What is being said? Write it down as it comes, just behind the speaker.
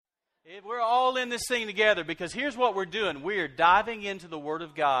We're all in this thing together because here's what we're doing. We are diving into the Word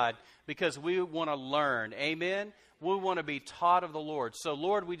of God because we want to learn. Amen? We want to be taught of the Lord. So,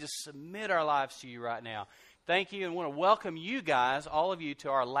 Lord, we just submit our lives to you right now. Thank you, and want to welcome you guys, all of you, to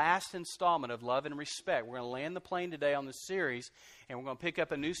our last installment of Love and Respect. We're going to land the plane today on this series, and we're going to pick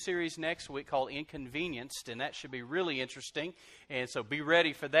up a new series next week called Inconvenienced, and that should be really interesting, and so be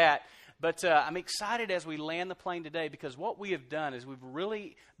ready for that. But I'm excited as we land the plane today because what we have done is we've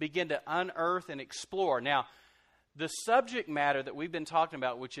really begun to unearth and explore. Now, the subject matter that we've been talking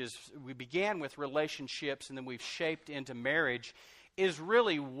about, which is we began with relationships and then we've shaped into marriage, is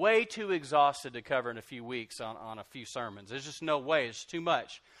really way too exhausted to cover in a few weeks on a few sermons. There's just no way. It's too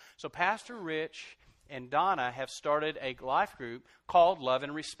much. So Pastor Rich and Donna have started a life group called Love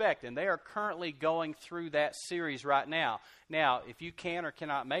and Respect, and they are currently going through that series right now. Now, if you can or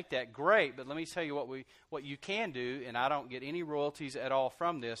cannot make that, great, but let me tell you what you can do, and I don't get any royalties at all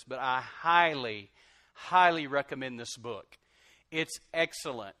from this, but I highly, highly recommend this book. It's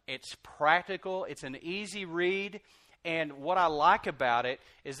excellent. It's practical. It's an easy read, and what I like about it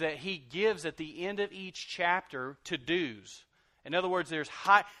is that he gives at the end of each chapter to-dos. In other words,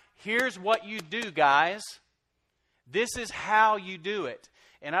 here's what you do, guys. This is how you do it.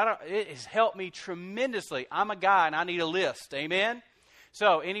 And it has helped me tremendously. I'm a guy and I need a list. Amen?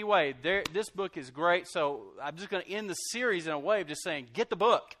 So anyway, this book is great. So I'm just going to end the series in a way of just saying, get the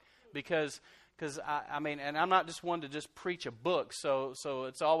book. Because I mean, and I'm not just one to just preach a book. So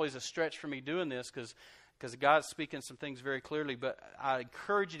it's always a stretch for me doing this because God's speaking some things very clearly. But I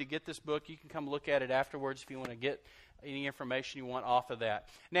encourage you to get this book. You can come look at it afterwards if you want to get any information you want off of that.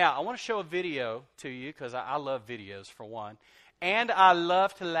 Now, I want to show a video to you because I love videos, for one. And I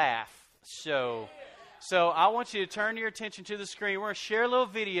love to laugh. So I want you to turn your attention to the screen. We're going to share a little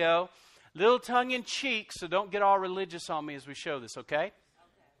video, little tongue-in-cheek, so don't get all religious on me as we show this, okay?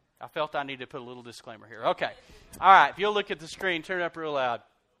 I felt I needed to put a little disclaimer here. Okay. All right, if you'll look at the screen, turn it up real loud.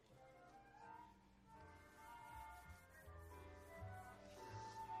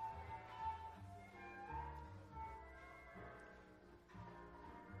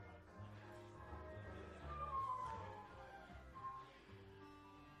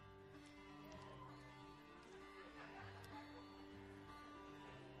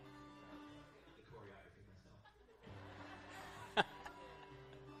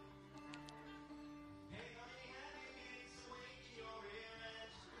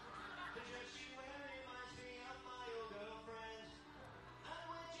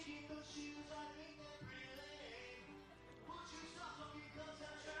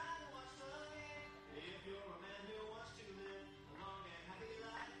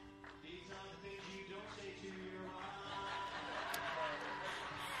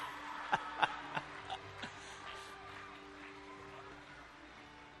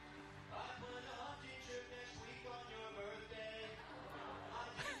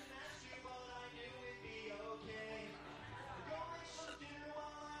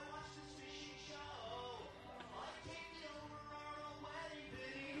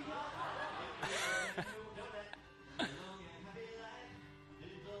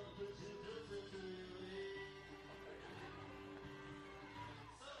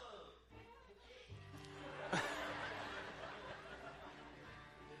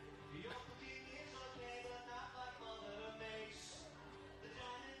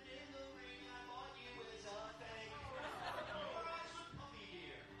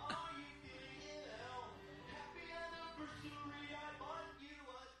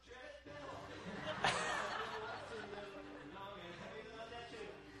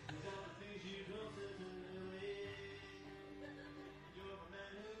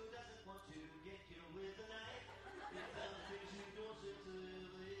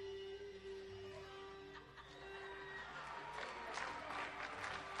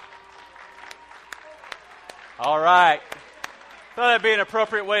 All right. Thought that'd be an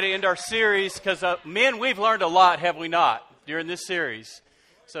appropriate way to end our series because, men, we've learned a lot, have we not, during this series?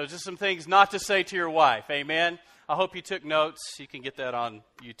 So just some things not to say to your wife. Amen. I hope you took notes. You can get that on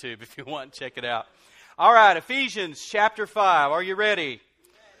YouTube if you want. Check it out. All right, Ephesians chapter 5. Are you ready?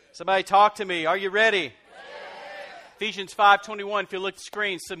 Somebody talk to me. Are you ready? Yes. Ephesians 5:21, if you look at the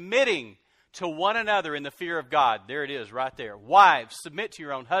screen, submitting to one another in the fear of God. There it is right there. Wives, submit to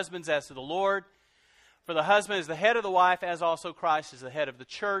your own husbands as to the Lord. For the husband is the head of the wife, as also Christ is the head of the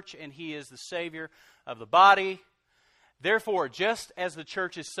church, and he is the Savior of the body. Therefore, just as the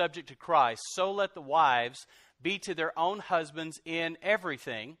church is subject to Christ, so let the wives be to their own husbands in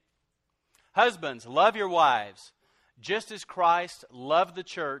everything. Husbands, love your wives, just as Christ loved the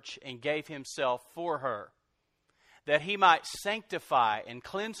church and gave himself for her, that he might sanctify and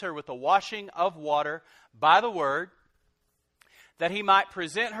cleanse her with the washing of water by the word, that he might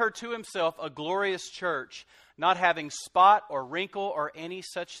present her to himself a glorious church, not having spot or wrinkle or any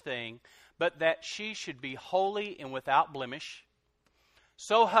such thing, but that she should be holy and without blemish.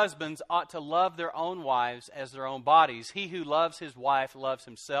 So husbands ought to love their own wives as their own bodies. He who loves his wife loves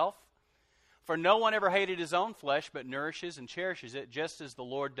himself. For no one ever hated his own flesh, but nourishes and cherishes it, just as the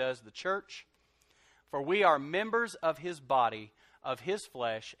Lord does the church. For we are members of his body, of his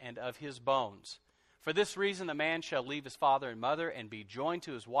flesh, and of his bones. For this reason a man shall leave his father and mother, and be joined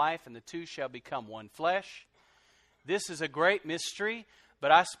to his wife, and the two shall become one flesh. This is a great mystery,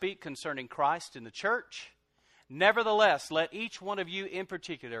 but I speak concerning Christ and the church. Nevertheless, let each one of you in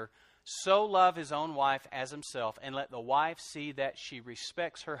particular so love his own wife as himself, and let the wife see that she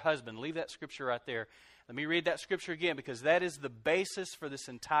respects her husband. Leave that scripture right there. Let me read that scripture again, because that is the basis for this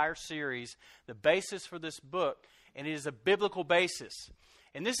entire series, the basis for this book, and it is a biblical basis.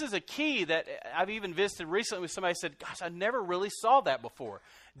 And this is a key that I've even visited recently with somebody who said, gosh, I never really saw that before.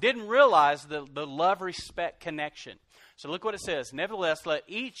 Didn't realize the love-respect connection. So look what it says. Nevertheless, let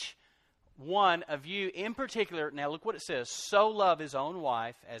each one of you in particular, now look what it says, so love his own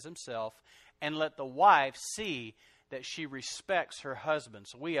wife as himself, and let the wife see that she respects her husband.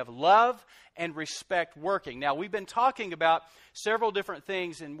 So we have love and respect working. Now, we've been talking about several different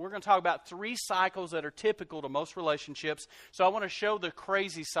things, and we're going to talk about 3 cycles that are typical to most relationships. So I want to show the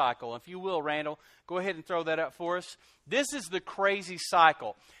crazy cycle. If you will, Randall, go ahead and throw that up for us. This is the crazy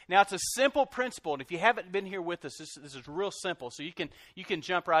cycle. Now, it's a simple principle, and if you haven't been here with us, this is real simple, so you can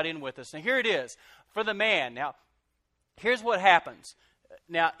jump right in with us. Now, here it is. For the man, now, here's what happens.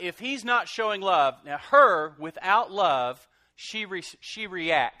 Now, if he's not showing love, now her, without love, she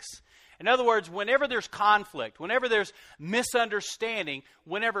reacts. In other words, whenever there's conflict, whenever there's misunderstanding,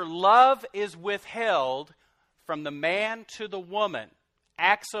 whenever love is withheld from the man to the woman,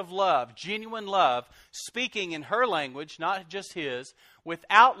 acts of love, genuine love, speaking in her language, not just his,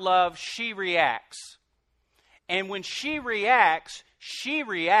 without love, she reacts. And when she reacts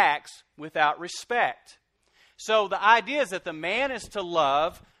without respect. So the idea is that the man is to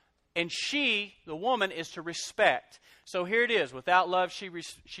love, and she, the woman, is to respect. So here it is. Without love,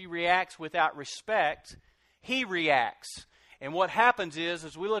 she reacts. Without respect, he reacts. And what happens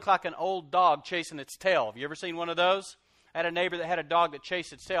is we look like an old dog chasing its tail. Have you ever seen one of those? I had a neighbor that had a dog that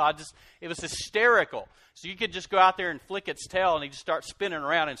chased its tail. It was hysterical. So you could just go out there and flick its tail, and he'd just start spinning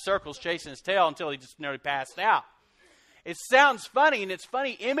around in circles chasing his tail until he just nearly passed out. It sounds funny, and it's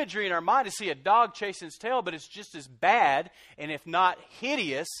funny imagery in our mind to see a dog chasing its tail, but it's just as bad, and if not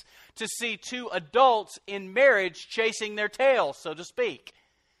hideous, to see 2 adults in marriage chasing their tails, so to speak.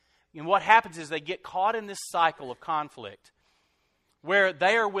 And what happens is they get caught in this cycle of conflict where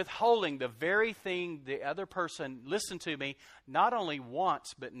they are withholding the very thing the other person, listen to me, not only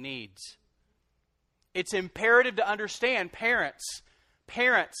wants but needs. It's imperative to understand, parents,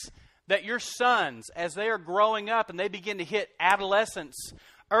 that your sons, as they are growing up and they begin to hit adolescence,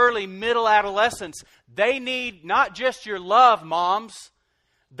 early, middle adolescence, they need not just your love, moms.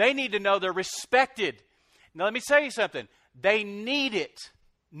 They need to know they're respected. Now, let me tell you something. They need it,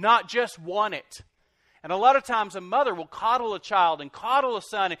 not just want it. And a lot of times a mother will coddle a child and coddle a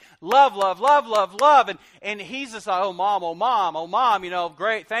son and love. And he's just like, oh, mom,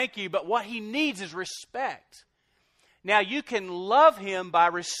 great, thank you. But what he needs is respect. Now, you can love him by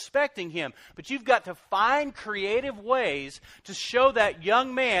respecting him, but you've got to find creative ways to show that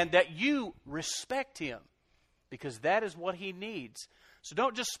young man that you respect him, because that is what he needs. So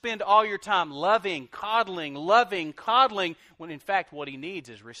don't just spend all your time loving, coddling, when in fact what he needs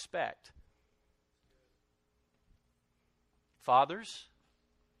is respect. Fathers,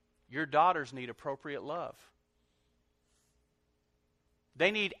 your daughters need appropriate love. They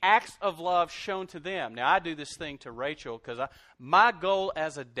need acts of love shown to them. Now, I do this thing to Rachel because my goal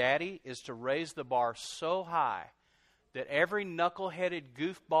as a daddy is to raise the bar so high that every knuckleheaded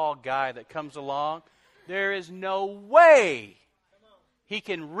goofball guy that comes along, there is no way he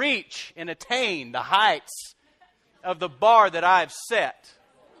can reach and attain the heights of the bar that I've set.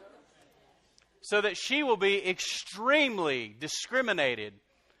 So that she will be extremely discriminated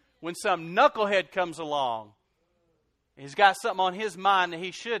when some knucklehead comes along. He's got something on his mind that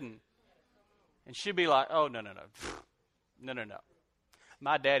he shouldn't. And she'll be like, oh, no.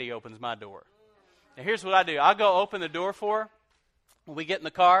 My daddy opens my door. Now, here's what I do. I'll go open the door for her. When we get in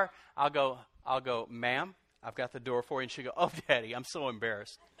the car, I'll go, ma'am, I've got the door for you. And she'll go, oh, Daddy, I'm so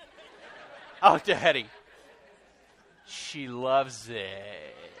embarrassed. Oh, Daddy. She loves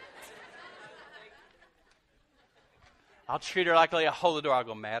it. I'll treat her like I'll hold the door. I'll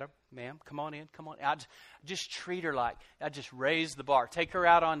go, madam, Ma'am, come on in, come on. I just treat her like, I just raise the bar. Take her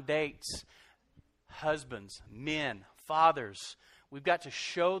out on dates. Husbands, men, fathers, we've got to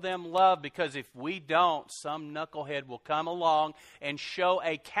show them love, because if we don't, some knucklehead will come along and show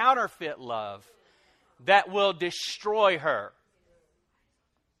a counterfeit love that will destroy her.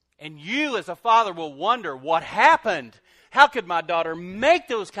 And you as a father will wonder, what happened? How could my daughter make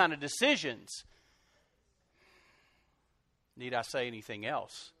those kind of decisions? Need I say anything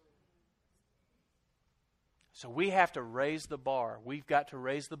else? So we have to raise the bar. We've got to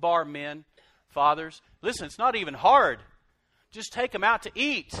raise the bar, men, fathers. Listen, it's not even hard. Just take them out to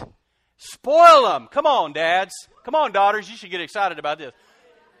eat. Spoil them. Come on, dads. Come on, daughters. You should get excited about this.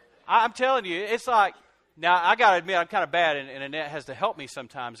 I'm telling you, it's like, now I got to admit, I'm kind of bad, and Annette has to help me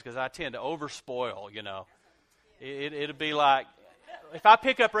sometimes because I tend to overspoil, you know. It'll be like, if I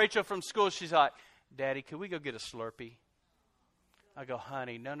pick up Rachel from school, she's like, Daddy, could we go get a Slurpee? I go,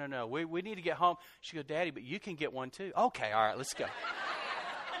 honey, no. We need to get home. She goes, Daddy, but you can get one too. Okay, all right, let's go.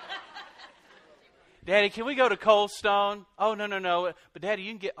 Daddy, can we go to Cold Stone? Oh, no. But Daddy,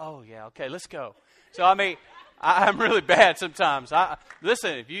 you can get, oh, yeah, okay, let's go. So, I mean, I'm really bad sometimes.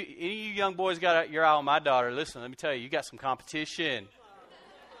 Listen, if any of you young boys got your eye on my daughter, listen, let me tell you, you got some competition.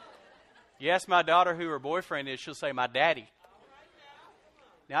 You ask my daughter who her boyfriend is, she'll say, my daddy.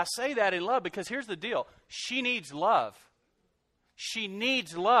 Now, I say that in love because here's the deal. She needs love. She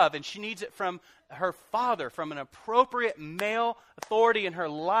needs love, and she needs it from her father, from an appropriate male authority in her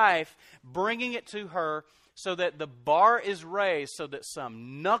life, bringing it to her so that the bar is raised so that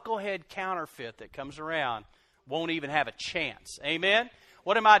some knucklehead counterfeit that comes around won't even have a chance. Amen?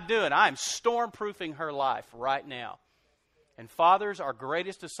 What am I doing? I'm stormproofing her life right now. And fathers, our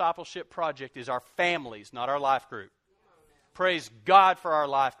greatest discipleship project is our families, not our life group. Praise God for our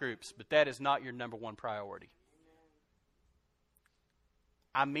life groups, but that is not your number one priority.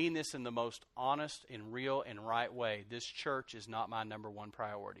 I mean this in the most honest and real and right way. This church is not my number one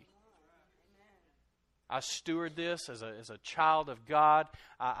priority. I steward this as a child of God.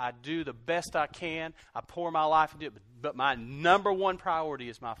 I do the best I can. I pour my life into it. But my number one priority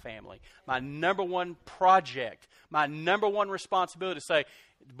is my family. My number one project, my number one responsibility to say,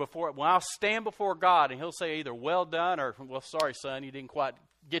 when I'll stand before God and He'll say either well done or, well, sorry, son, you didn't quite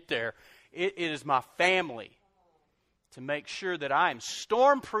get there. It is my family to make sure that I am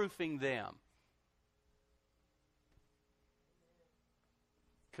stormproofing them.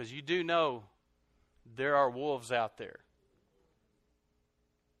 Because you do know there are wolves out there.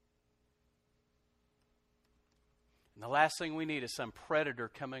 And the last thing we need is some predator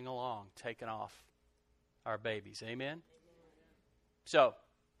coming along, taking off our babies. Amen? So,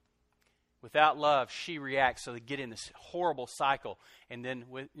 without love, she reacts, so they get in this horrible cycle. And then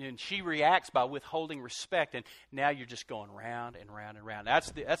and she reacts by withholding respect. And now you're just going round and round and round.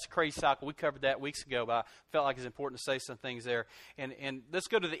 That's a crazy cycle. We covered that weeks ago, but I felt like it's important to say some things there. And let's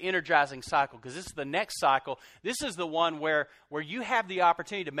go to the energizing cycle, because this is the next cycle. This is the one where you have the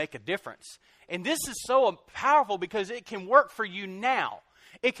opportunity to make a difference. And this is so powerful because it can work for you now.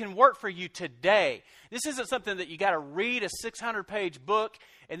 It can work for you today. This isn't something that you got to read a 600-page book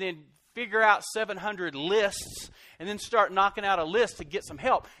and then figure out 700 lists and then start knocking out a list to get some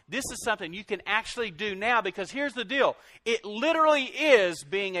help. This is something you can actually do now, because here's the deal. It literally is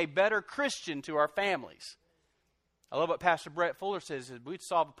being a better Christian to our families. I love what Pastor Brett Fuller says, that we'd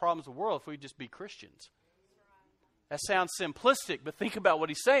solve the problems of the world if we'd just be Christians. That sounds simplistic, but think about what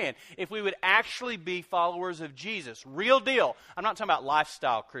he's saying. If we would actually be followers of Jesus, real deal. I'm not talking about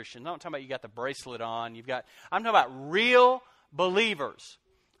lifestyle Christians. I'm not talking about you got the bracelet on. I'm talking about real believers.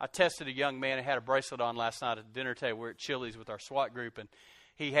 I tested a young man who had a bracelet on last night at the dinner table. We were at Chili's with our SWAT group, and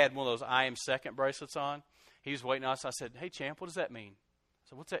he had one of those I am second bracelets on. He was waiting on us. I said, hey, champ, what does that mean? I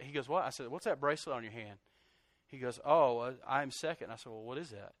said, what's that? He goes, what? I said, what's that bracelet on your hand? He goes, oh, I am second. I said, well, what is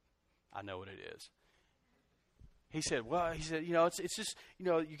that? I know what it is. He said, it's just,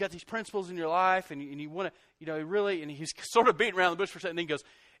 you got these principles in your life, and you want to, really, and he's sort of beating around the bush for a second, and then he goes,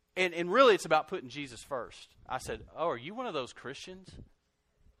 and really it's about putting Jesus first. I said, oh, are you one of those Christians?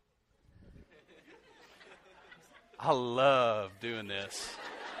 I love doing this.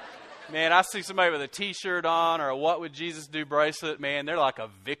 Man, I see somebody with a T-shirt on or a What Would Jesus Do bracelet, man, they're like a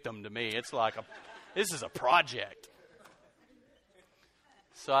victim to me. It's like this is a project.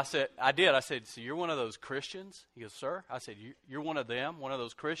 So I said, I said, so you're one of those Christians? He goes, sir? I said, you're one of them, one of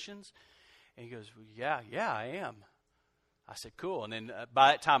those Christians? And he goes, well, yeah, I am. I said, cool. And then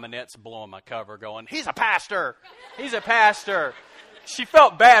by that time, Annette's blowing my cover going, he's a pastor. He's a pastor. She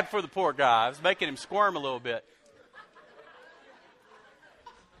felt bad for the poor guy. I was making him squirm a little bit.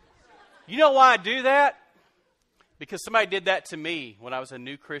 You know why I do that? Because somebody did that to me when I was a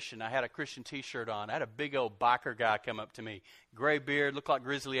new Christian. I had a Christian t-shirt on. I had a big old biker guy come up to me. Gray beard, looked like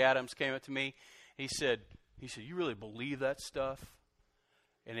Grizzly Adams, came up to me. He said, you really believe that stuff?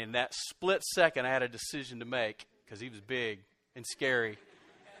 And in that split second, I had a decision to make because he was big and scary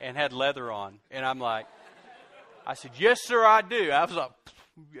and had leather on. And I said, yes, sir, I do. I was like,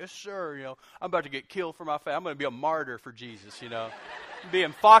 yes, sir. I'm about to get killed for my faith. I'm going to be a martyr for Jesus, Be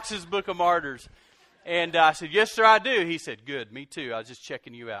in Fox's Book of Martyrs. And I said, yes, sir, I do. He said, good, me too. I was just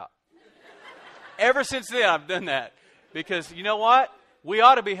checking you out. Ever since then, I've done that. Because you know what? We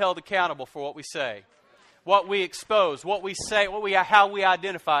ought to be held accountable for what we say, what we expose, what we say, how we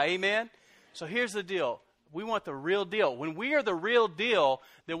identify. Amen? So here's the deal. We want the real deal. When we are the real deal,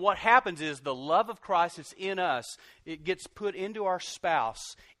 then what happens is the love of Christ that's in us, it gets put into our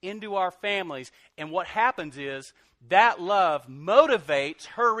spouse, into our families. And what happens is that love motivates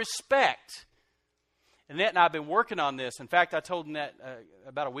her respect. Annette and I have been working on this. In fact, I told Annette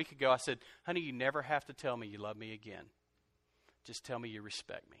about a week ago, I said, honey, you never have to tell me you love me again. Just tell me you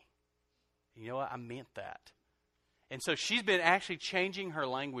respect me. And you know what? I meant that. And so she's been actually changing her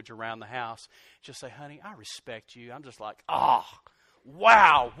language around the house. She'll say, honey, I respect you. I'm just like,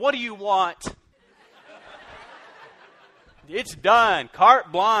 wow, what do you want? It's done.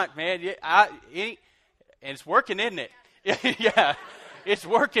 Carte blanche, man. And it's working, isn't it? Yeah. It's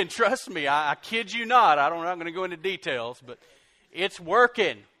working, trust me. I kid you not. I'm not going to go into details, but it's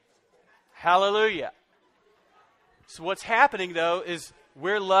working. Hallelujah. So what's happening, though, is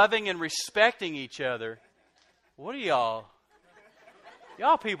we're loving and respecting each other. What are y'all?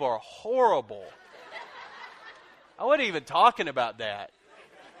 Y'all people are horrible. I wasn't even talking about that.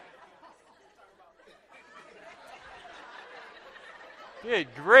 Good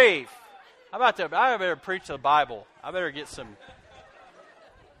grief. I better preach the Bible. I better get some...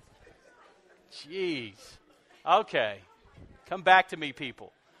 Jeez. Okay. Come back to me,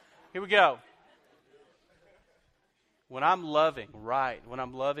 people. Here we go. When I'm loving right, when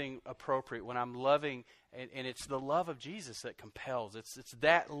I'm loving appropriate, when I'm loving, and it's the love of Jesus that compels. It's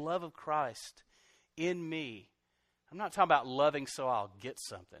that love of Christ in me. I'm not talking about loving so I'll get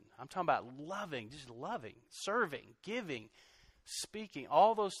something. I'm talking about loving, just loving, serving, giving, speaking,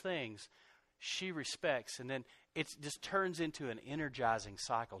 all those things she respects. And then it just turns into an energizing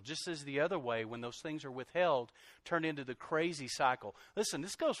cycle. Just as the other way, when those things are withheld, turn into the crazy cycle. Listen,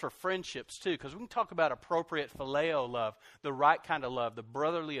 this goes for friendships too, because we can talk about appropriate phileo love, the right kind of love, the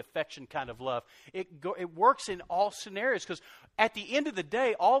brotherly affection kind of love. It works in all scenarios, because at the end of the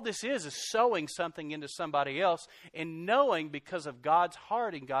day, all this is sowing something into somebody else and knowing, because of God's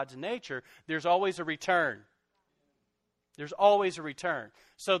heart and God's nature, there's always a return. There's always a return.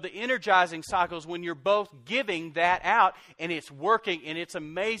 So the energizing cycle is when you're both giving that out and it's working and it's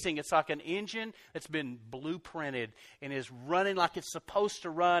amazing. It's like an engine that's been blueprinted and is running like it's supposed to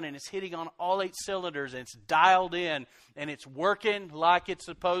run, and it's hitting on all 8 cylinders, and it's dialed in and it's working like it's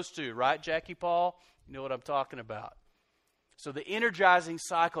supposed to. Right, Jackie Paul? You know what I'm talking about. So the energizing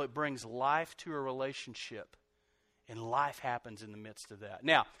cycle, it brings life to a relationship, and life happens in the midst of that.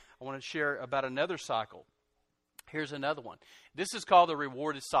 Now, I want to share about another cycle. Here's another one. This is called the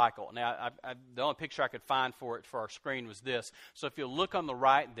rewarded cycle. Now, the only picture I could find for it for our screen was this. So if you look on the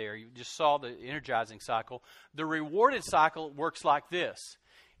right there, you just saw the energizing cycle. The rewarded cycle works like this.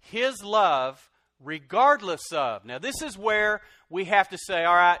 His love, regardless of. Now, this is where we have to say,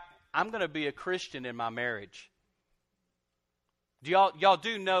 all right, I'm going to be a Christian in my marriage. Y'all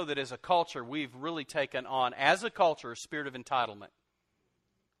do know that as a culture, we've really taken on, as a culture, a spirit of entitlement.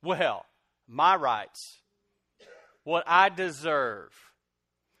 Well, my rights. What I deserve.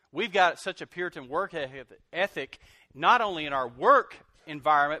 We've got such a Puritan work ethic, not only in our work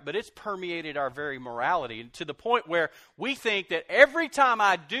environment, but it's permeated our very morality, to the point where we think that every time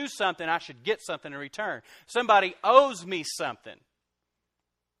I do something, I should get something in return. Somebody owes me something.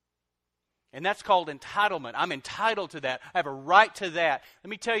 And that's called entitlement. I'm entitled to that. I have a right to that.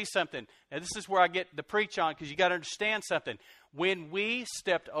 Let me tell you something. Now, this is where I get to preach on, because you got to understand something. When we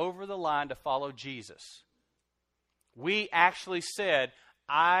stepped over the line to follow Jesus, we actually said,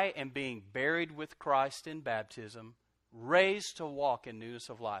 I am being buried with Christ in baptism, raised to walk in newness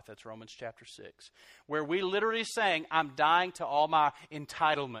of life. That's Romans chapter 6. Where we literally saying, I'm dying to all my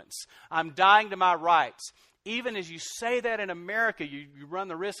entitlements. I'm dying to my rights. Even as you say that in America, you run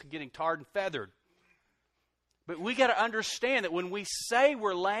the risk of getting tarred and feathered. But we got to understand that when we say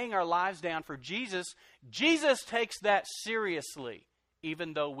we're laying our lives down for Jesus, Jesus takes that seriously,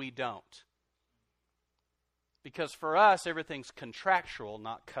 even though we don't. Because for us, everything's contractual,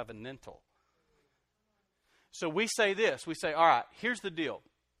 not covenantal. So we say this. We say, all right, here's the deal.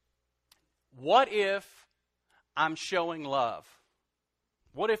 What if I'm showing love?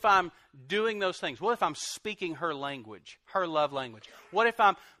 What if I'm doing those things? What if I'm speaking her language, her love language? What if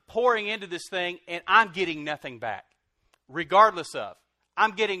I'm pouring into this thing and I'm getting nothing back? Regardless of,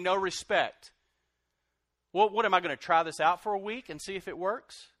 I'm getting no respect. Well, what am I going to try this out for a week and see if it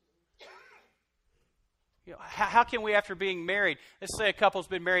works? You know, how can we, after being married, let's say a couple's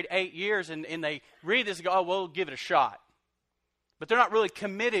been married 8 years and they read this and go, oh, we'll give it a shot. But they're not really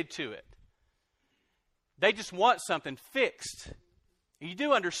committed to it. They just want something fixed. You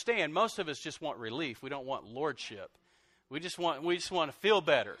do understand, most of us just want relief. We don't want lordship. We just want to feel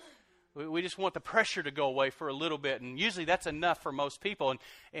better. We just want the pressure to go away for a little bit. And usually that's enough for most people.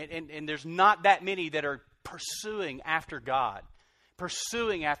 And there's not that many that are pursuing after God,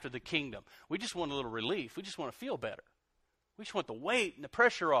 pursuing after the kingdom. We just want a little relief. We just want to feel better. We just want the weight and the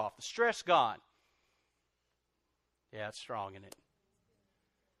pressure off, the stress gone. Yeah, it's strong, isn't it?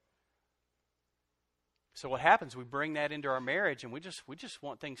 So what happens, we bring that into our marriage and we just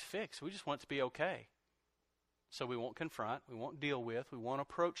want things fixed. We just want it to be okay. So we won't confront, we won't deal with, we won't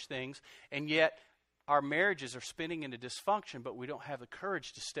approach things, and yet our marriages are spinning into dysfunction, but we don't have the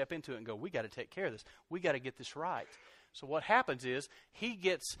courage to step into it and go, we got to take care of this. We got to get this right. So what happens is he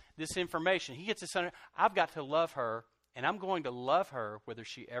gets this information. He gets this, I've got to love her, and I'm going to love her whether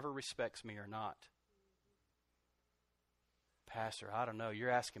she ever respects me or not. Pastor, I don't know. You're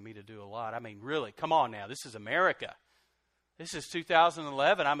asking me to do a lot. I mean, really, come on now. This is America. This is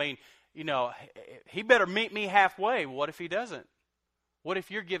 2011. I mean, you know, he better meet me halfway. What if he doesn't? What if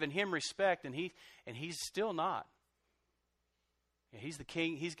you're giving him respect and he's still not? He's the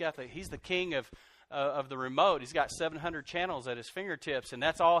king. He's the king of the remote. He's got 700 channels at his fingertips, and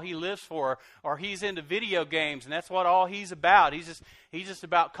that's all he lives for. Or he's into video games, and that's what all he's about. He's just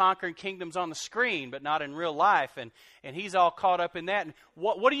about conquering kingdoms on the screen, but not in real life. And he's all caught up in that. And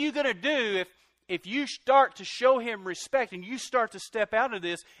what are you going to do if you start to show him respect and you start to step out of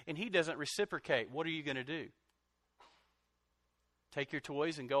this and he doesn't reciprocate? What are you going to do? Take your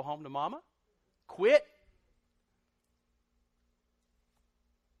toys and go home to mama? Quit?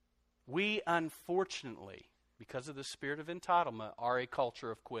 We, unfortunately, because of the spirit of entitlement, are a culture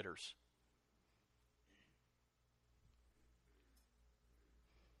of quitters.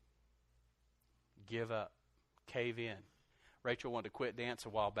 Give up. Cave in. Rachel wanted to quit dance a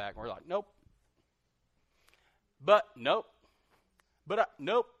while back, and we're like, nope. But, nope. But,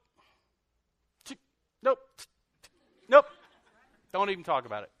 nope. Nope. Nope. Don't even talk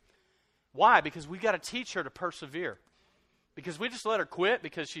about it. Why? Because we've got to teach her to persevere. Because we just let her quit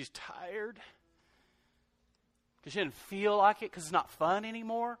because she's tired. Because she didn't feel like it. Because it's not fun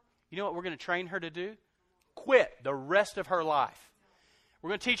anymore. You know what we're going to train her to do? Quit the rest of her life. We're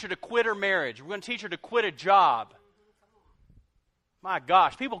going to teach her to quit her marriage. We're going to teach her to quit a job. My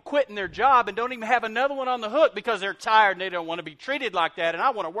gosh, people quitting their job and don't even have another one on the hook because they're tired and they don't want to be treated like that. And I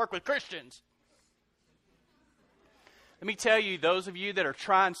want to work with Christians. Let me tell you, those of you that are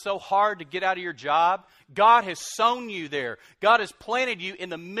trying so hard to get out of your job, God has sown you there. God has planted you in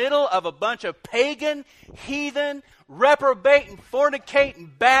the middle of a bunch of pagan, heathen, reprobating, fornicating,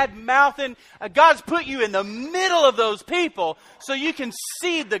 bad-mouthing. God's put you in the middle of those people so you can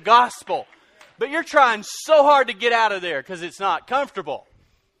seed the gospel. But you're trying so hard to get out of there because it's not comfortable.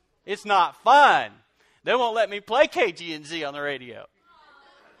 It's not fun. They won't let me play KGNZ on the radio.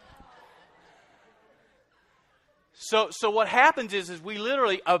 So what happens is we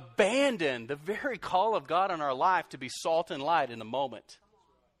literally abandon the very call of God on our life to be salt and light in the moment.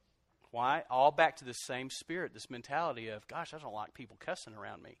 Why? All back to the same spirit, this mentality of, gosh, I don't like people cussing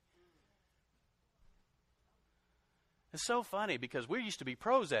around me. It's so funny because we used to be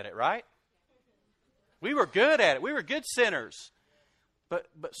pros at it, right? We were good at it. We were good sinners. But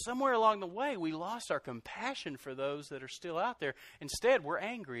somewhere along the way, we lost our compassion for those that are still out there. Instead, we're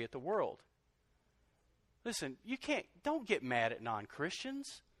angry at the world. Listen, don't get mad at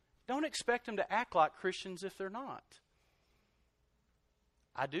non-Christians. Don't expect them to act like Christians if they're not.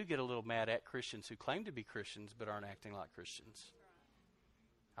 I do get a little mad at Christians who claim to be Christians but aren't acting like Christians.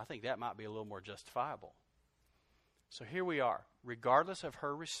 I think that might be a little more justifiable. So here we are, regardless of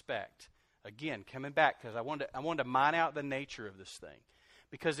her respect. Again, coming back, because I wanted to mine out the nature of this thing.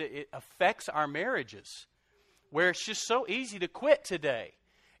 Because it affects our marriages, where it's just so easy to quit today.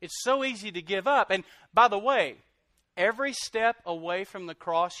 It's so easy to give up. And by the way, every step away from the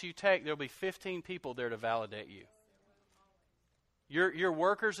cross you take, there'll be 15 people there to validate you. Your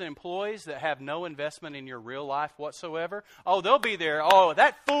workers and employees that have no investment in your real life whatsoever, they'll be there. Oh,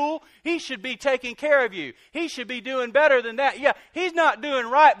 that fool, he should be taking care of you. He should be doing better than that. Yeah, he's not doing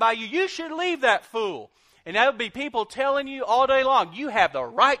right by you. You should leave that fool. And there'll be people telling you all day long, you have the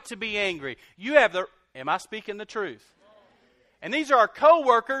right to be angry. You have the Am I speaking the truth? And these are our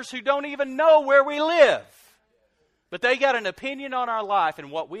co-workers who don't even know where we live. But they got an opinion on our life and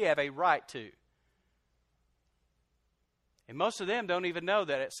what we have a right to. And most of them don't even know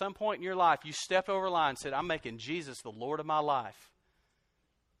that at some point in your life you stepped over a line and said, I'm making Jesus the Lord of my life.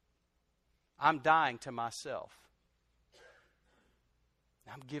 I'm dying to myself.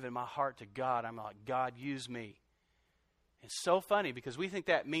 I'm giving my heart to God. I'm like, God, use me. It's so funny because we think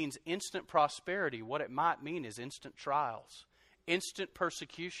that means instant prosperity. What it might mean is instant trials, instant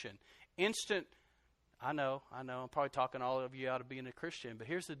persecution, instant... I know, I'm probably talking all of you out of being a Christian, but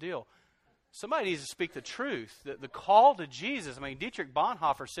here's the deal. Somebody needs to speak the truth. The call to Jesus, Dietrich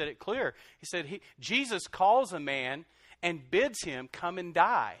Bonhoeffer said it clear. He said, Jesus calls a man and bids him come and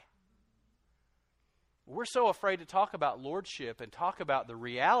die. We're so afraid to talk about lordship and talk about the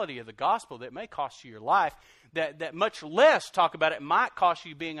reality of the gospel that may cost you your life, that much less talk about it might cost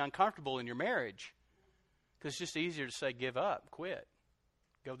you being uncomfortable in your marriage. Because it's just easier to say, give up, quit,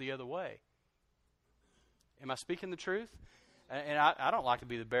 go the other way. Am I speaking the truth? And I don't like to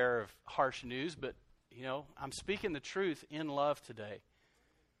be the bearer of harsh news, but, I'm speaking the truth in love today.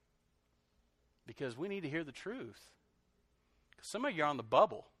 Because we need to hear the truth. Because some of you are on the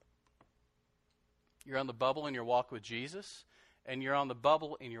bubble. You're on the bubble in your walk with Jesus, and you're on the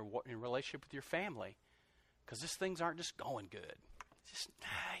bubble in your relationship with your family. Because these things aren't just going good. Just,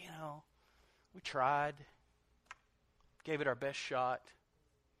 we tried, gave it our best shot.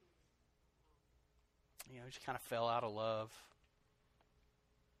 Just kind of fell out of love.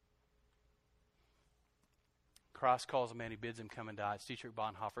 Christ calls a man, he bids him come and die. It's Dietrich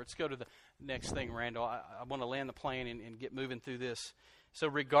Bonhoeffer. Let's go to the next thing, Randall. I want to land the plane and get moving through this. So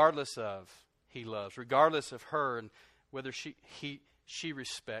regardless of he loves, regardless of her and whether she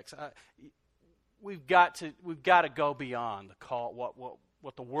respects, we've got to go beyond the call.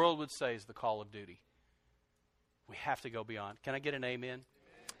 What the world would say is the call of duty. We have to go beyond. Can I get an amen?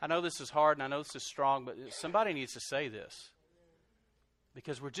 I know this is hard and I know this is strong, but somebody needs to say this.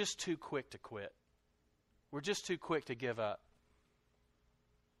 Because we're just too quick to quit. We're just too quick to give up.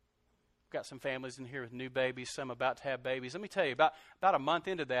 We've got some families in here with new babies, some about to have babies. Let me tell you, about a month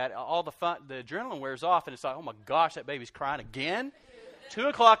into that, all the fun, the adrenaline wears off, and it's like, oh my gosh, that baby's crying again? 2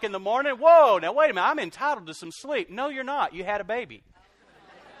 o'clock in the morning? Whoa, now wait a minute, I'm entitled to some sleep. No, you're not. You had a baby.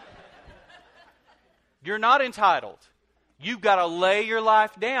 You're not entitled. You've got to lay your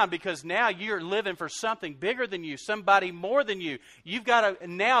life down because now you're living for something bigger than you, somebody more than you. You've got to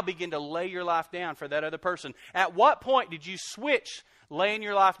now begin to lay your life down for that other person. At what point did you switch laying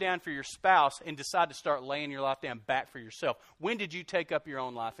your life down for your spouse and decide to start laying your life down back for yourself? When did you take up your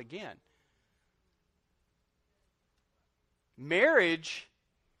own life again? Marriage,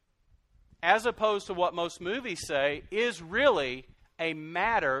 as opposed to what most movies say, is really a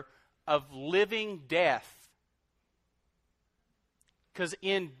matter of living death. Because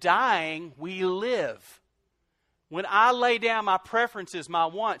in dying, we live. When I lay down my preferences, my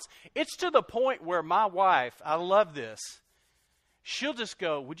wants, it's to the point where my wife, I love this, she'll just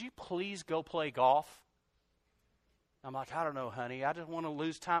go, would you please go play golf? I'm like, I don't know, honey. I just want to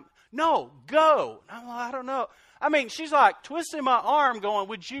lose time. No, go. I'm like, I don't know. She's like twisting my arm going,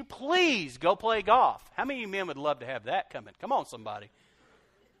 would you please go play golf? How many of you men would love to have that coming? Come on, somebody.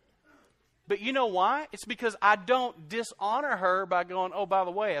 But you know why? It's because I don't dishonor her by going, oh, by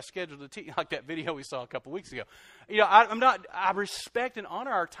the way, I scheduled a tea, like that video we saw a couple weeks ago. I respect and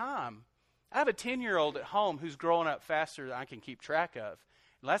honor our time. I have a 10-year-old at home who's growing up faster than I can keep track of.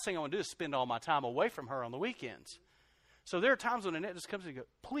 The last thing I want to do is spend all my time away from her on the weekends. So there are times when Annette just comes and goes,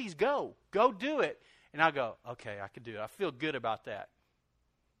 please go do it. And I go, okay, I can do it. I feel good about that.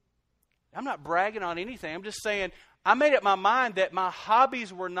 I'm not bragging on anything. I'm just saying I made up my mind that my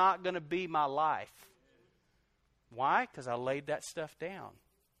hobbies were not going to be my life. Why? Because I laid that stuff down.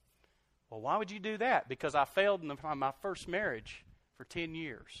 Well, why would you do that? Because I failed in my first marriage for 10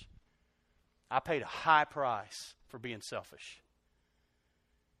 years. I paid a high price for being selfish.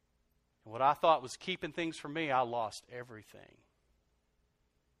 And what I thought was keeping things from me, I lost everything.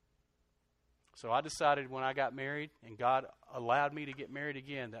 So I decided when I got married and God allowed me to get married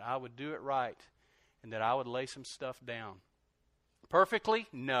again that I would do it right and that I would lay some stuff down. Perfectly?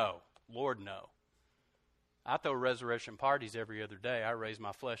 No. Lord, no. I throw resurrection parties every other day. I raise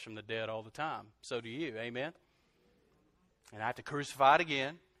my flesh from the dead all the time. So do you. Amen? And I have to crucify it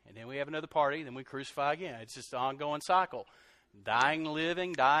again. And then we have another party. Then we crucify again. It's just an ongoing cycle. Dying,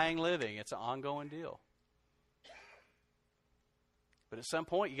 living, dying, living. It's an ongoing deal. But at some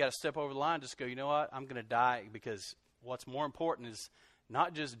point, you got to step over the line and just go, you know what? I'm going to die because what's more important is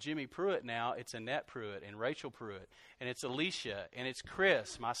not just Jimmy Pruitt now, it's Annette Pruitt and Rachel Pruitt, and it's Alicia, and it's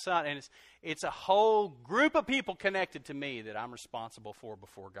Chris, my son, and it's a whole group of people connected to me that I'm responsible for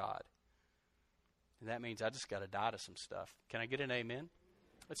before God. And that means I just got to die to some stuff. Can I get an amen?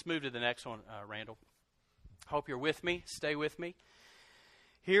 Let's move to the next one, Randall. Hope you're with me. Stay with me.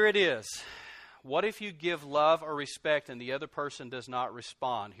 Here it is. What if you give love or respect and the other person does not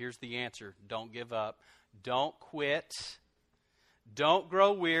respond? Here's the answer. Don't give up. Don't quit. Don't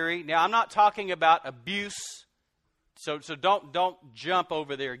grow weary. Now, I'm not talking about abuse, so don't jump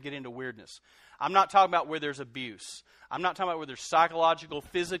over there and get into weirdness. I'm not talking about where there's abuse. I'm not talking about where there's psychological,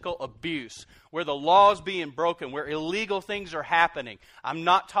 physical abuse, where the law is being broken, where illegal things are happening. I'm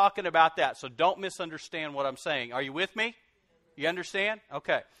not talking about that, so don't misunderstand what I'm saying. Are you with me? You understand?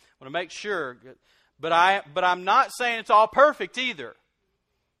 Okay. I want to make sure. But I'm not saying it's all perfect either.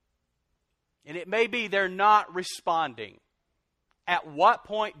 And it may be they're not responding. At what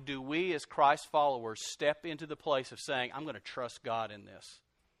point do we as Christ followers step into the place of saying, I'm going to trust God in this?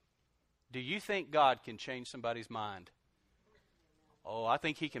 Do you think God can change somebody's mind? Oh, I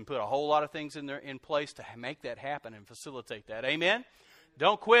think He can put a whole lot of things in place to make that happen and facilitate that. Amen?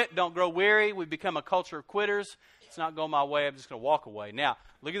 Don't quit. Don't grow weary. We've become a culture of quitters. It's not going my way. I'm just going to walk away. Now,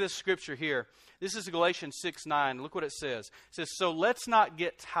 look at this scripture here. This is Galatians 6:9. Look what it says. It says, so let's not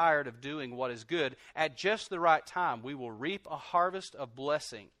get tired of doing what is good. At just the right time, we will reap a harvest of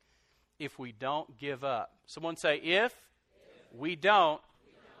blessing if we don't give up. Someone say, if we don't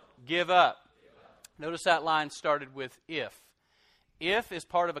give up. Notice that line started with if. If is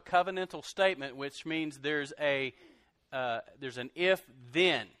part of a covenantal statement, which means there's an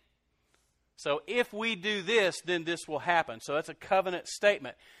if-then. So if we do this, then this will happen. So that's a covenant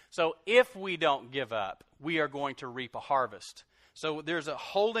statement. So if we don't give up, we are going to reap a harvest. So there's a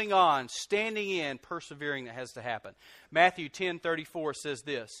holding on, standing in, persevering that has to happen. Matthew 10:34 says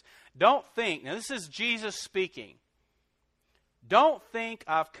this. Don't think, now this is Jesus speaking. Don't think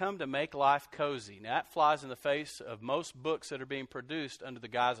I've come to make life cozy. Now that flies in the face of most books that are being produced under the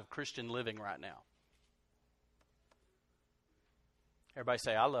guise of Christian living right now. Everybody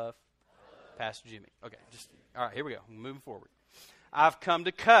say, I love Pastor Jimmy. Okay, all right, here we go. Moving forward. I've come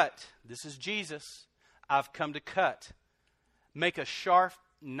to cut. This is Jesus. I've come to cut. Make a sharp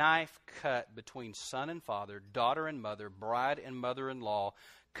knife cut between son and father, daughter and mother, bride and mother-in-law.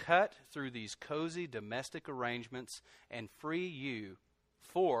 Cut through these cozy domestic arrangements and free you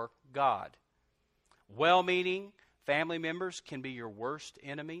for God. Well-meaning family members can be your worst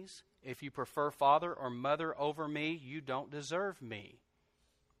enemies. If you prefer father or mother over me, you don't deserve me.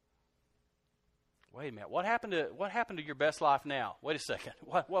 Wait a minute. What happened to your best life now? Wait a second.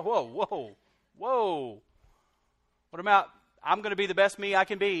 Whoa. What about I'm going to be the best me I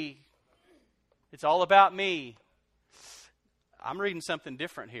can be? It's all about me. I'm reading something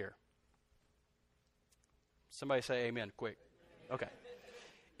different here. Somebody say amen quick. Okay.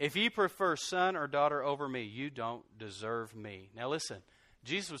 If you prefer son or daughter over me, you don't deserve me. Now listen.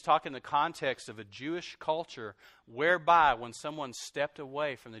 Jesus was talking in the context of a Jewish culture whereby when someone stepped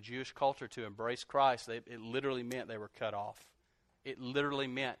away from the Jewish culture to embrace Christ, it literally meant they were cut off. It literally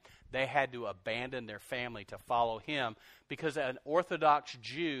meant they had to abandon their family to follow Him, because an Orthodox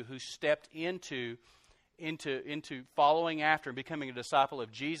Jew who stepped into following after and becoming a disciple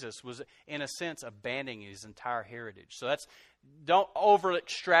of Jesus was, in a sense, abandoning his entire heritage. So don't over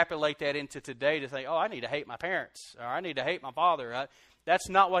extrapolate that into today to think, oh, I need to hate my parents, or I need to hate my father. That's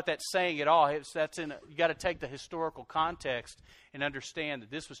not what that's saying at all. You got to take the historical context and understand that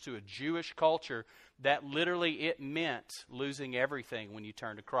this was to a Jewish culture that literally it meant losing everything when you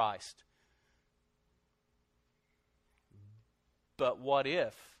turn to Christ. But what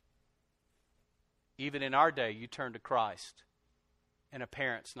if, even in our day, you turn to Christ and a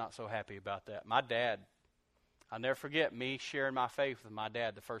parent's not so happy about that? My dad, I'll never forget me sharing my faith with my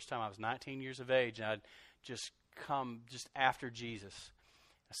dad the first time. I was 19 years of age, and I'd just come just after Jesus.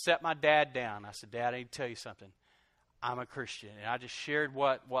 I set my dad down. I said, Dad, I need to tell you something. I'm a Christian. And I just shared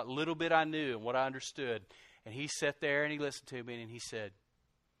what little bit I knew and what I understood. And he sat there and he listened to me and he said,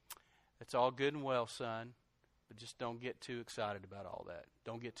 it's all good and well, son, but just don't get too excited about all that.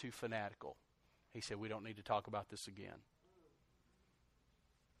 Don't get too fanatical. He said, we don't need to talk about this again.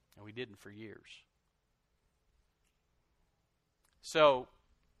 And we didn't for years. So,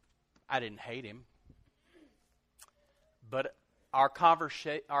 I didn't hate him. But our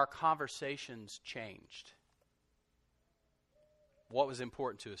conversations changed. What was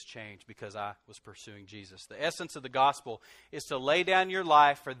important to us changed because I was pursuing Jesus. The essence of the gospel is to lay down your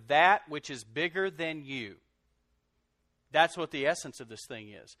life for that which is bigger than you. That's what the essence of this thing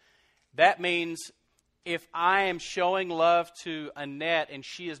is. That means if I am showing love to Annette and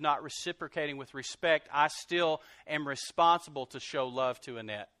she is not reciprocating with respect, I still am responsible to show love to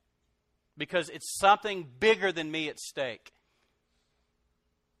Annette. Because it's something bigger than me at stake.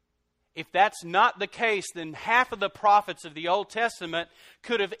 If that's not the case, then half of the prophets of the Old Testament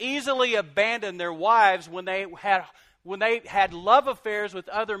could have easily abandoned their wives when they had love affairs with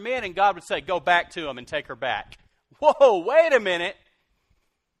other men, and God would say, go back to them and take her back. Whoa, wait a minute.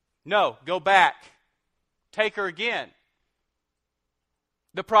 No, go back. Take her again.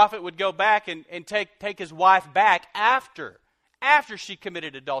 The prophet would go back and take his wife back after she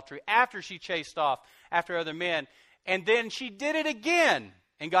committed adultery, after she chased off after other men, and then she did it again.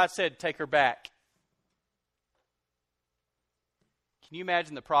 And God said, take her back. Can you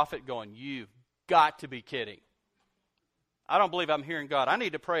imagine the prophet going, you've got to be kidding. I don't believe I'm hearing God. I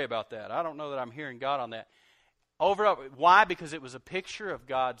need to pray about that. I don't know that I'm hearing God on that. Why? Because it was a picture of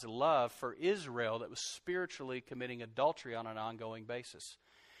God's love for Israel that was spiritually committing adultery on an ongoing basis.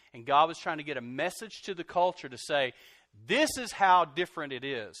 And God was trying to get a message to the culture to say, this is how different it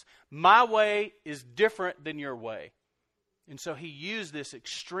is. My way is different than your way. And so he used this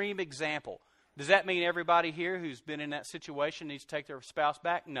extreme example. Does that mean everybody here who's been in that situation needs to take their spouse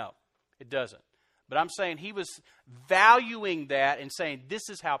back? No, it doesn't. But I'm saying he was valuing that and saying this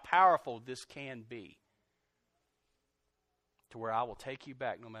is how powerful this can be. To where I will take you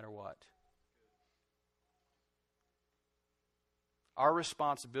back no matter what. Our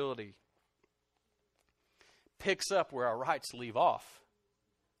responsibility picks up where our rights leave off.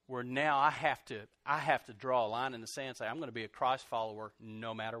 Where now I have to draw a line in the sand and say, I'm going to be a Christ follower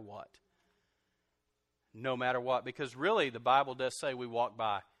no matter what. No matter what. Because really, the Bible does say we walk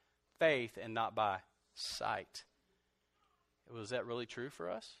by faith and not by sight. Was that really true for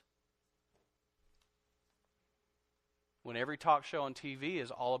us? When every talk show on TV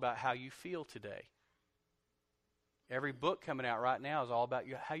is all about how you feel today. Every book coming out right now is all about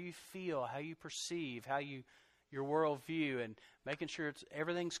how you feel, how you perceive, your worldview, and making sure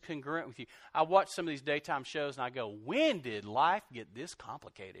everything's congruent with you. I watch some of these daytime shows and I go, when did life get this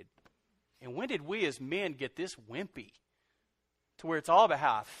complicated? And when did we as men get this wimpy? To where it's all about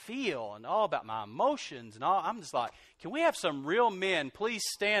how I feel and all about my emotions and all. I'm just like, can we have some real men please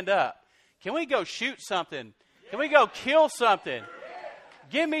stand up? Can we go shoot something? Can we go kill something?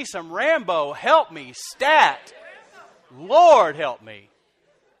 Give me some Rambo. Help me. Stat. Lord help me.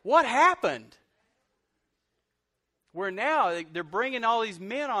 What happened? Where now they're bringing all these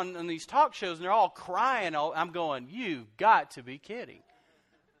men on these talk shows and they're all crying. I'm going, you've got to be kidding.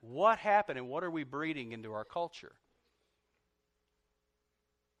 What happened and what are we breeding into our culture?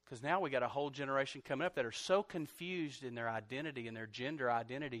 Because now we got a whole generation coming up that are so confused in their identity and their gender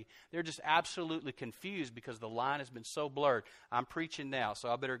identity. They're just absolutely confused because the line has been so blurred. I'm preaching now, so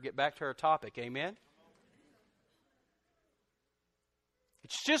I better get back to our topic. Amen?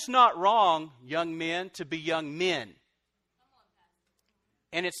 It's just not wrong, young men, to be young men.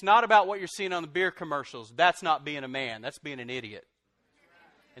 And it's not about what you're seeing on the beer commercials. That's not being a man. That's being an idiot.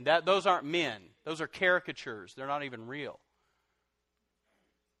 And those aren't men. Those are caricatures. They're not even real.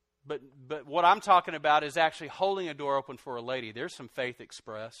 But what I'm talking about is actually holding a door open for a lady. There's some faith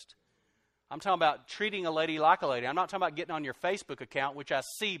expressed. I'm talking about treating a lady like a lady. I'm not talking about getting on your Facebook account, which I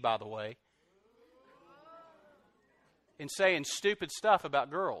see, by the way, and saying stupid stuff about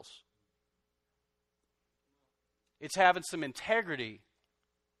girls. It's having some integrity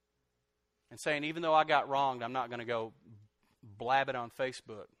and saying, even though I got wronged, I'm not going to go blab it on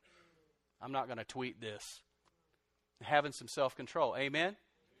Facebook. I'm not going to tweet this. Having some self-control. Amen?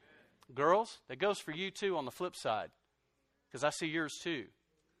 Girls, that goes for you too on the flip side. Because I see yours too.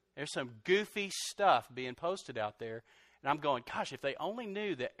 There's some goofy stuff being posted out there. And I'm going, gosh, if they only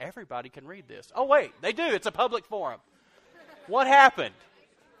knew that everybody can read this. Oh, wait, they do. It's a public forum. What happened?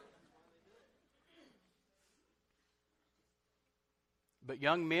 But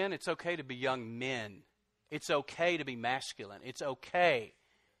young men, it's okay to be young men. It's okay to be masculine. It's okay.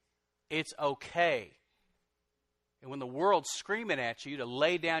 It's okay. And when the world's screaming at you to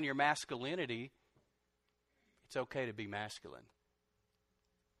lay down your masculinity, it's okay to be masculine.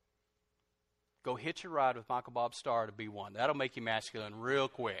 Go hitch a ride with Michael Bob Starr to be one. That'll make you masculine real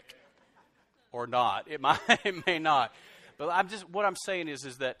quick. Or not. It may not. But what I'm saying is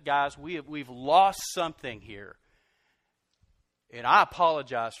that, guys, we've lost something here. And I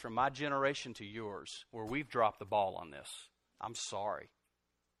apologize from my generation to yours where we've dropped the ball on this. I'm sorry.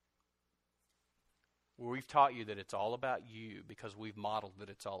 Where we've taught you that it's all about you because we've modeled that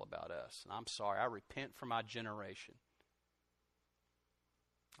it's all about us. And I'm sorry. I repent for my generation.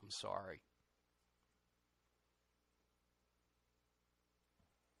 I'm sorry.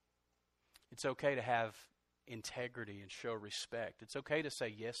 It's okay to have integrity and show respect. It's okay to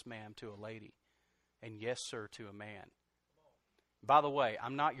say yes, ma'am, to a lady and yes, sir, to a man. By the way,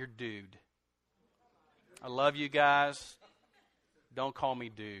 I'm not your dude. I love you guys. Don't call me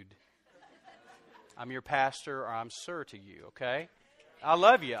dude. I'm your pastor, or I'm sir to you, okay? I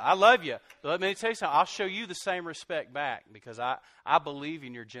love you. I love you. But let me tell you something. I'll show you the same respect back because I believe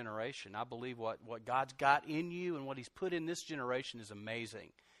in your generation. I believe what God's got in you and what He's put in this generation is amazing.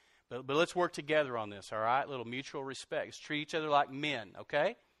 But let's work together on this, all right? A little mutual respect. Let's treat each other like men,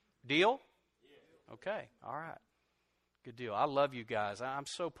 okay? Deal? Okay, all right. Good deal. I love you guys. I'm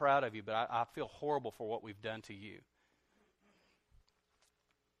so proud of you, but I feel horrible for what we've done to you.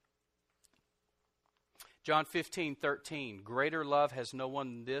 John 15:13, greater love has no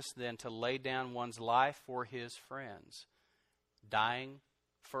one than this than to lay down one's life for his friends, dying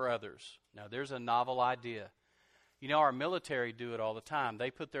for others. Now, there's a novel idea. You know, our military do it all the time.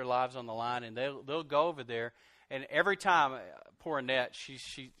 They put their lives on the line, and they'll go over there, and every time, poor Annette,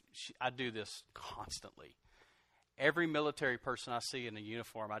 I do this constantly. Every military person I see in a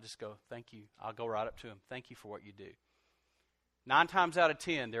uniform, I just go, thank you. I'll go right up to them. Thank you for what you do. 9 times out of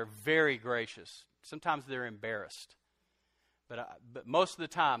 10, they're very gracious. Sometimes they're embarrassed. But most of the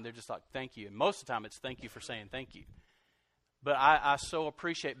time, they're just like, thank you. And most of the time, it's thank you for saying thank you. But I so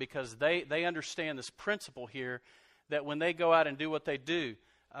appreciate because they understand this principle here that when they go out and do what they do,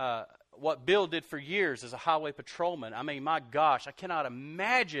 what Bill did for years as a highway patrolman, I mean, my gosh, I cannot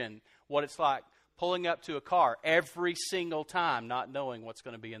imagine what it's like pulling up to a car every single time not knowing what's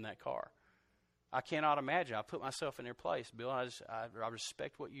going to be in that car. I cannot imagine. I put myself in their place, Bill. I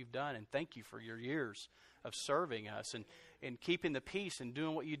respect what you've done, and thank you for your years of serving us and keeping the peace and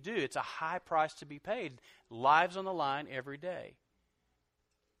doing what you do. It's a high price to be paid. Lives on the line every day.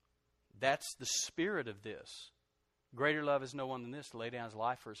 That's the spirit of this. Greater love is no one than this, to lay down his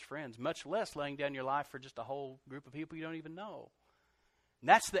life for his friends, much less laying down your life for just a whole group of people you don't even know. And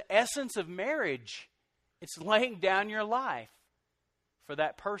that's the essence of marriage. It's laying down your life for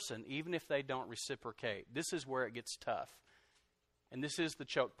that person, even if they don't reciprocate. This is where it gets tough. And this is the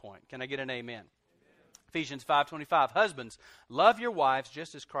choke point. Can I get an amen? Amen. Ephesians 5:25. Husbands, love your wives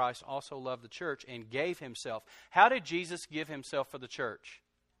just as Christ also loved the church and gave himself. How did Jesus give himself for the church?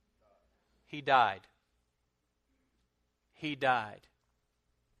 He died. He died.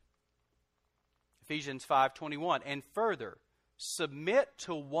 Ephesians 5:21. And further, submit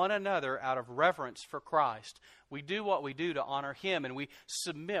to one another out of reverence for Christ. We do what we do to honor Him, and we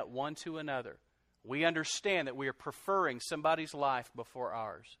submit one to another. We understand that we are preferring somebody's life before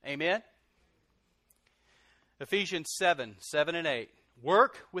ours. Amen? Ephesians 7:7 and 8.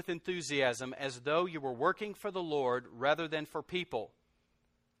 Work with enthusiasm as though you were working for the Lord rather than for people.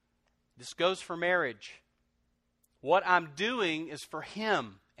 This goes for marriage. What I'm doing is for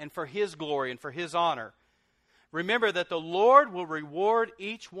Him and for His glory and for His honor. Remember that the Lord will reward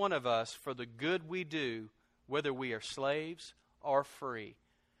each one of us for the good we do, whether we are slaves or free.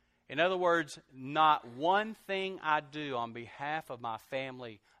 In other words, not one thing I do on behalf of my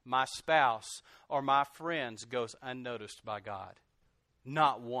family, my spouse, or my friends goes unnoticed by God.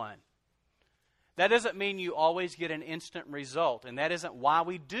 Not one. That doesn't mean you always get an instant result, and that isn't why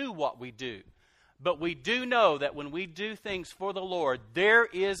we do what we do. But we do know that when we do things for the Lord, there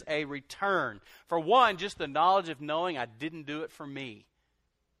is a return. For one, just the knowledge of knowing I didn't do it for me.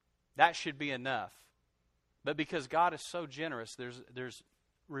 That should be enough. But because God is so generous, there's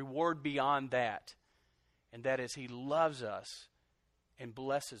reward beyond that. And that is He loves us and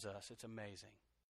blesses us. It's amazing.